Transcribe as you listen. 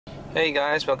Hey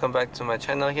guys, welcome back to my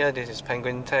channel here. This is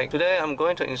Penguin Tech. Today I'm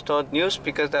going to install new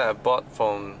speakers that I bought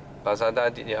from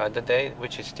Lazada the other day,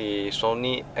 which is the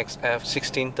Sony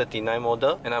Xs-Gtf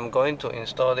model, and I'm going to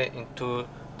install it into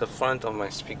the front of my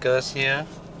speakers here,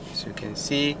 as you can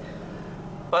see.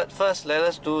 But first, let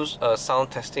us do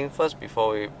sound testing first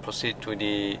before we proceed to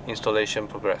the installation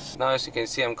progress. Now, as you can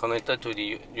see, I'm connected to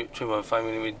the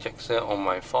 3.5mm jack set on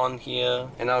my phone here,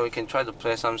 and now we can try to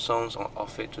play some songs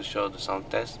off it to show the sound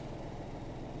test.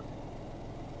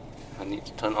 I need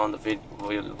to turn on the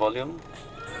volume.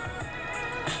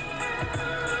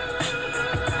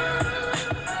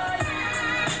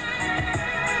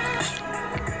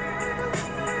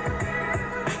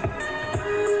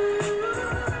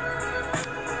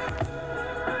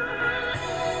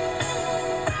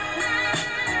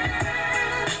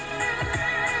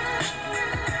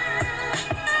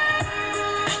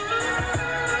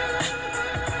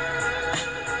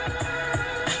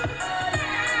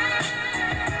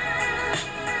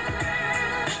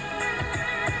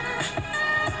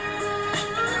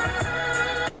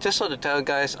 Just so to tell you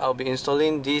guys, I'll be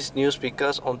installing these new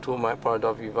speakers onto my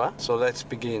Perodua Viva. So let's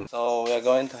begin. So we are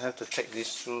going to have to take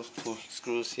these two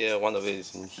screws here. One of it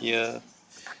is in here,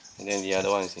 and then the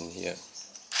other one is in here.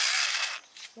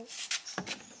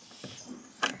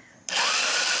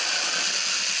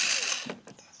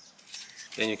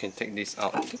 Then you can take this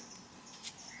out.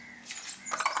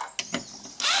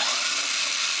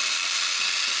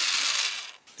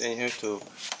 Then you have to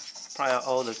pry out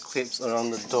all the clips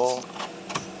around the door.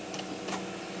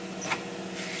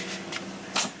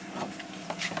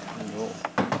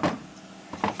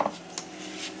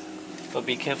 But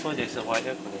be careful, there's a wire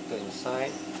connector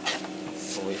inside.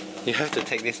 Oh wait, you have to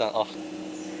take this one off.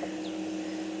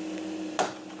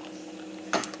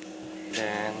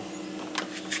 Then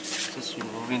just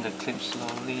removing the clip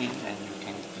slowly, and you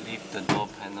can leave the door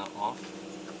panel off.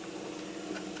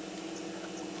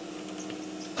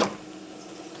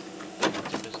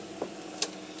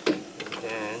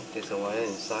 Then there's a wire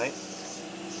inside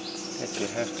that you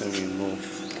have to remove.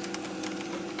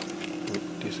 Wait,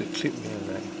 there's a clip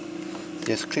here, right?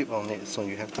 There's a clip on it, so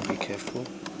you have to be careful.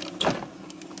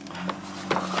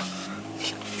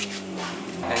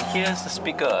 And here's the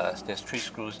speakers. There's 3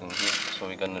 screws in here, so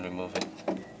we're gonna remove it.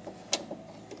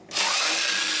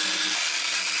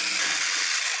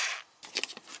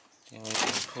 Then we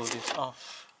can pull this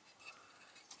off,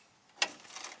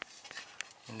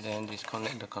 and then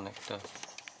disconnect the connector.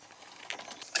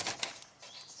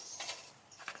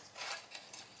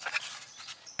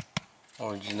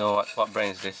 Original, what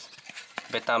brand is this?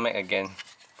 Betamax again.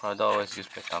 Perodua always use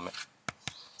Betamax.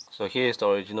 So here is the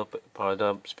original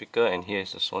Perodua speaker, and here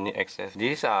is the Sony Xs.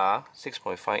 These are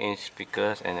 6.5-inch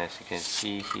speakers, and as you can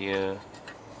see here,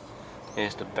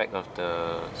 here's the back of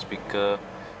the speaker,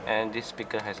 and this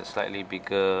speaker has a slightly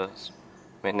bigger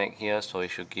magnet here, so it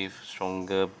should give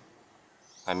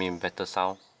better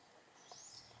sound.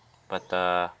 But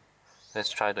let's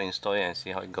try to install it and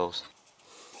see how it goes.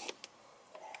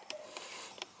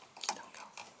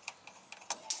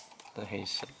 The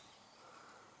hazel.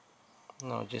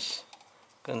 Now just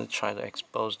gonna try to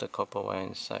expose the copper wire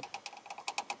inside.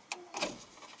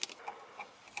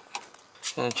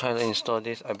 Gonna try to install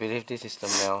this. I believe this is the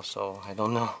male, so I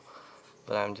don't know,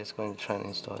 but I'm just going to try and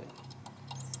install it.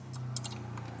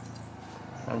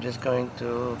 I'm just going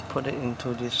to put it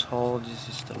into this hole. This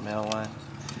is the male one,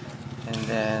 and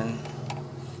then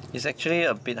it's actually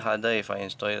a bit harder if I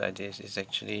install it like this. It's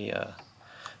actually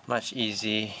much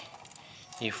easier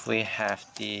if we have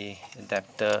the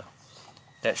adapter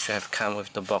that should have come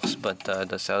with the box, but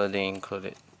the seller didn't include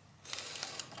it.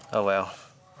 Oh well,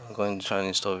 I'm going to try and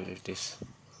install it with this,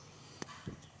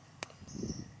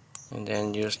 and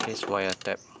then use this wire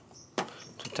tap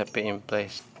to tap it in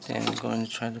place. Then I'm going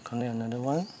to try to connect another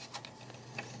one.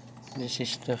 This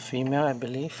is the female, I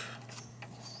believe.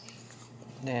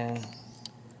 Then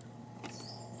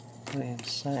put it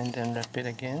inside and then wrap it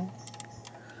again.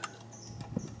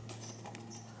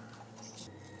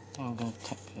 I'm going to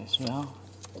tap it as well.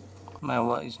 My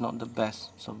work is not the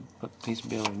best, so but please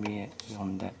bear with me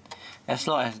on that. As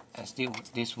long as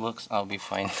this works, I'll be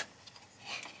fine.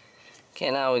 Okay,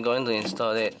 now we're going to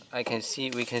install it. We can see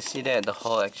that the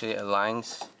hole actually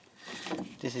aligns.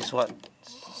 This is what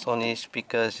Sony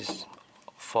speakers is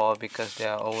for, because they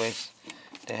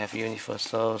have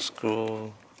universal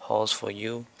screw holes for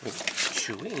you.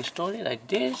 Should we install it like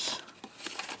this?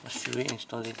 Or should we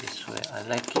install it this way? I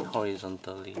like it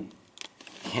horizontally.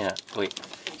 Yeah, wait.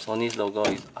 Sony's logo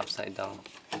is upside down.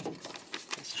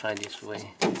 Let's try this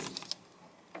way.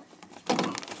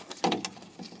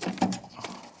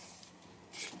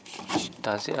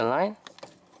 Does it align?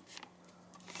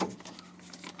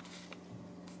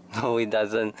 No, it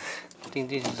doesn't. I think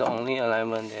this is the only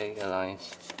alignment that it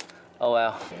aligns. Oh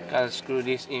well, gotta screw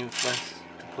this in first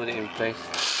to put it in place.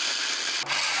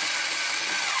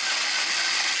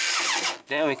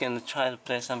 Then we can try to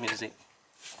play some music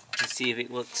to see if it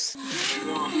works.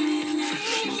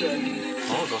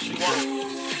 Oh, those speakers.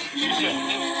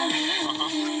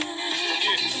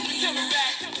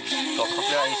 Got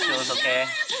copyright issues, okay?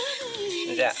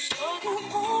 Yeah.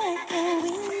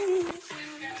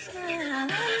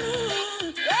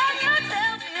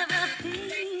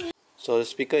 So the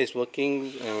speaker is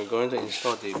working and we're going to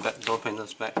install the back door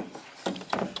panels back.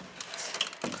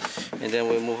 And then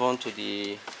we'll move on to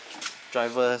the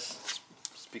driver's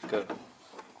speaker.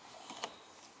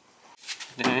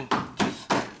 Then just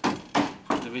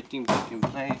put everything back in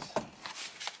place.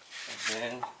 And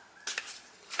then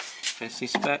press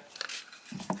this back.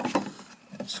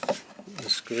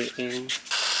 Screw it in.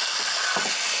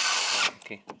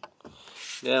 Okay.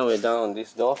 Then we're done on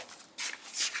this door.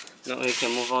 Now we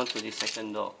can move on to the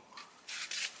second door.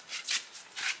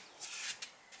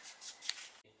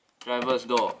 Driver's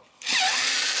door.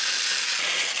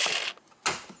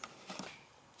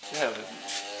 You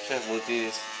have moved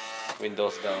these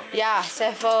windows down. Yeah,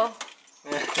 several.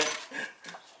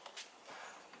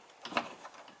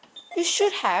 You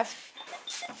should have.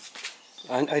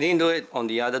 I didn't do it on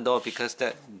the other door because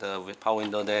the power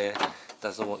window there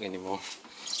doesn't work anymore.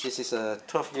 This is a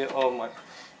 12-year-old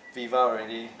Viva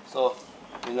already, so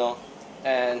you know,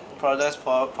 and Perodua's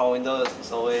power windows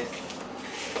is always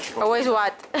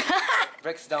what?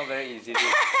 breaks down very easily.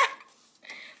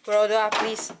 Perodua,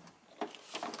 please.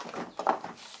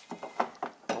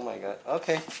 Oh my god.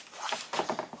 Okay.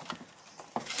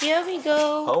 Here we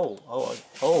go.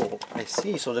 Oh! I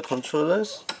see. So the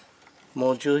controller's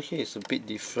module here is a bit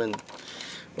different.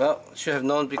 Well, should have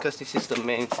known because this is the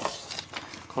main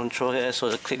controller, so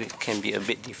the clip can be a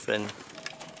bit different.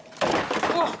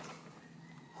 Oh,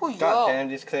 God damn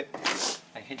this clip!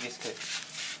 I hate this clip.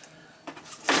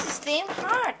 This is damn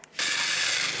hard.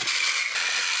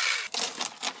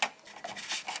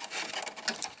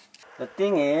 The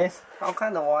thing is, how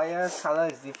come the wire color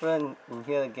is different in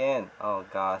here again? Oh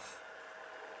gosh.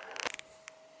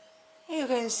 You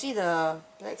can see the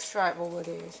black stripe over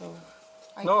there. So.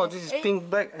 No, this is pink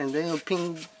black and then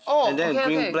pink and then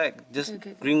green black. Just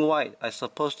green white. I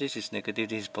suppose this is negative,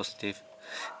 this is positive.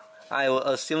 I will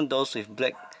assume those with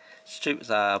black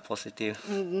strips are positive.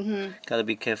 Gotta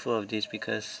be careful of this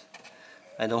because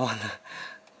I don't want to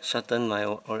shorten my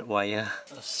wire.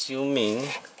 Assuming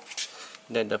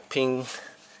that the pink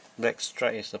black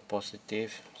stripe is a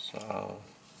positive, so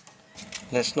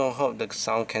let's not hope the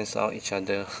sound cancel out each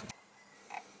other.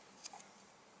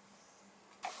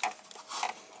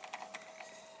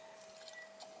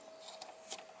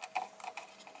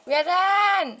 We are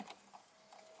done!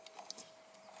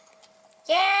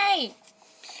 Yay!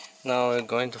 Now we're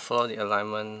going to follow the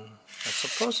alignment. I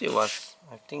suppose it was,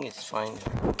 I think it's fine.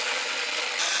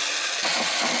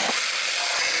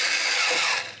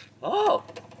 Oh!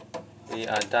 We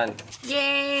are done.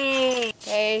 Yay!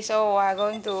 Okay, so we're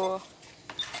going to...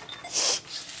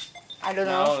 I don't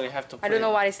know. Now we have to I don't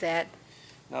know what is that.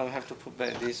 Now we have to put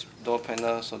back this door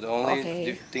panel. So the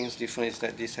only things different is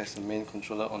that this has the main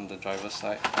controller on the driver's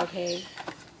side. Okay.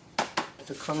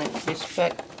 To connect this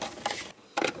back.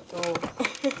 Oh.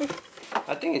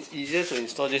 I think it's easier to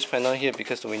install this panel here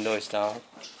because the window is down.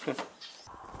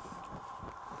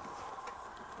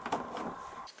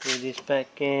 Screw this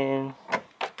back in.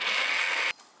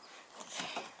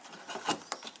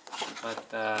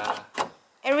 But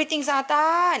everything's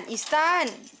done. It's done.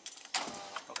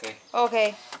 Okay.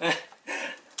 Okay.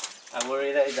 I'm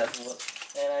worried that it doesn't work.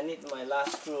 And I need my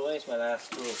last screw. Where is my last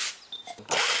screw?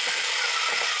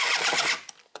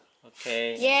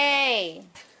 Okay. Yay!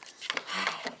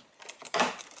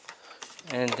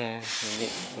 And then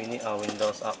we need our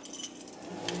windows up.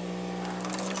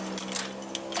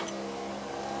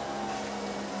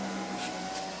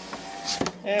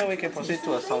 And we can proceed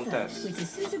to a sound test.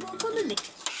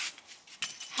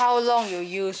 How long you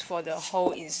use for the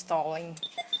whole installing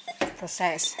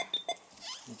process?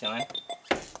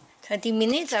 20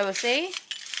 minutes, I would say.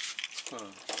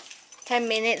 10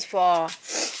 minutes for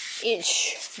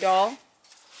each door,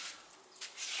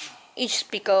 each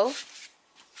speaker.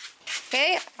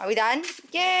 Okay, are we done?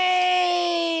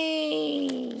 Yay!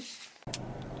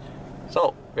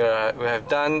 So we have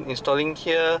done installing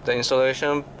here. The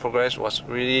installation progress was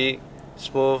really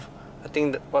smooth. I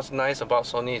think what's nice about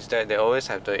Sony is that they always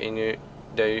have they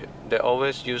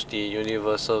always use the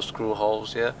universal screw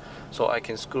holes here, so I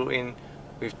can screw in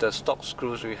with the stock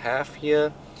screws we have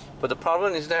here. But the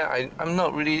problem is that I'm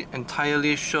not really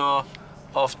entirely sure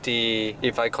of the,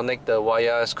 if I connect the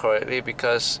wires correctly,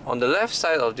 because on the left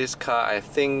side of this car I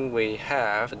think we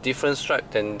have a different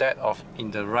stripe than that of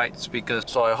in the right speakers.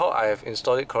 So I hope I have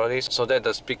installed it correctly so that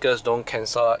the speakers don't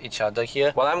cancel each other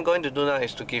here. What I'm going to do now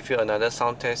is to give you another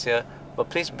sound test here, but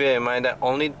please bear in mind that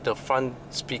only the front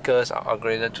speakers are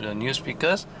upgraded to the new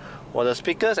speakers, while the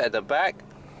speakers at the back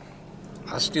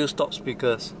are still stock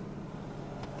speakers.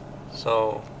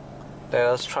 So let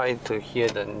us try to hear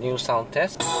the new sound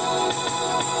test.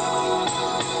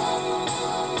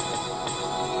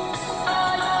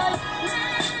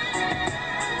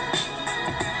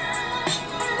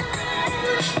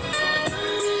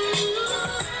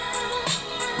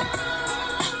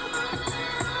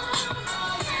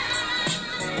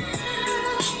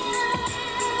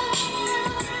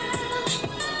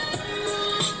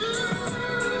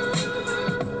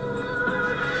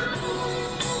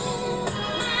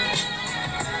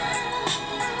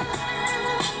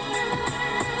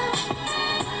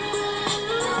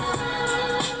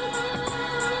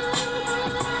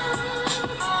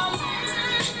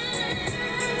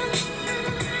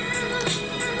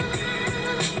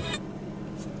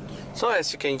 So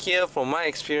as you can hear from my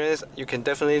experience, you can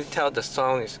definitely tell the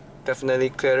sound is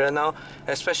definitely clearer now,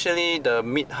 especially the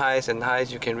mid-highs and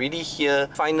highs. You can really hear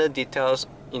finer details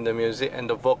in the music, and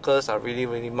the vocals are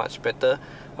really much better.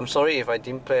 I'm sorry if I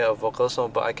didn't play a vocal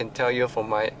song, but I can tell you from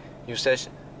my usage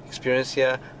experience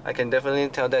here, I can definitely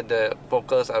tell that the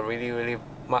vocals are really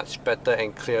much better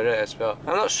and clearer as well.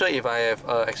 I'm not sure if I have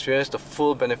experienced the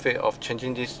full benefit of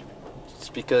changing these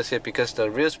speakers here, because the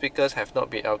real speakers have not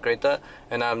been upgraded,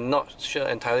 and I'm not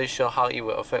entirely sure how it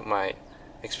will affect my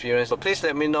experience. So please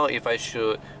let me know if I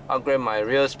should upgrade my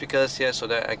real speakers here so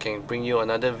that I can bring you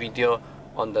another video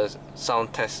on the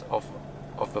sound test of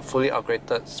a fully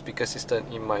upgraded speaker system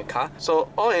in my car. So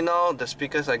all in all, the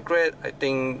speakers are great. I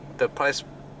think the price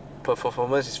per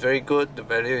performance is very good, the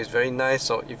value is very nice.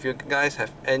 So if you guys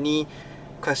have any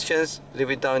questions, leave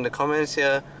it down in the comments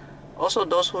here. Also,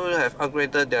 those who have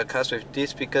upgraded their cars with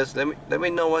these speakers, let me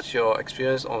know what's your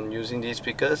experience on using these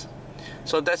speakers.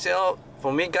 So that's it all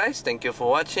for me, guys. Thank you for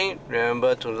watching.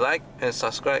 Remember to like and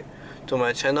subscribe to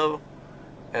my channel,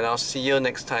 and I'll see you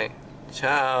next time.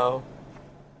 Ciao.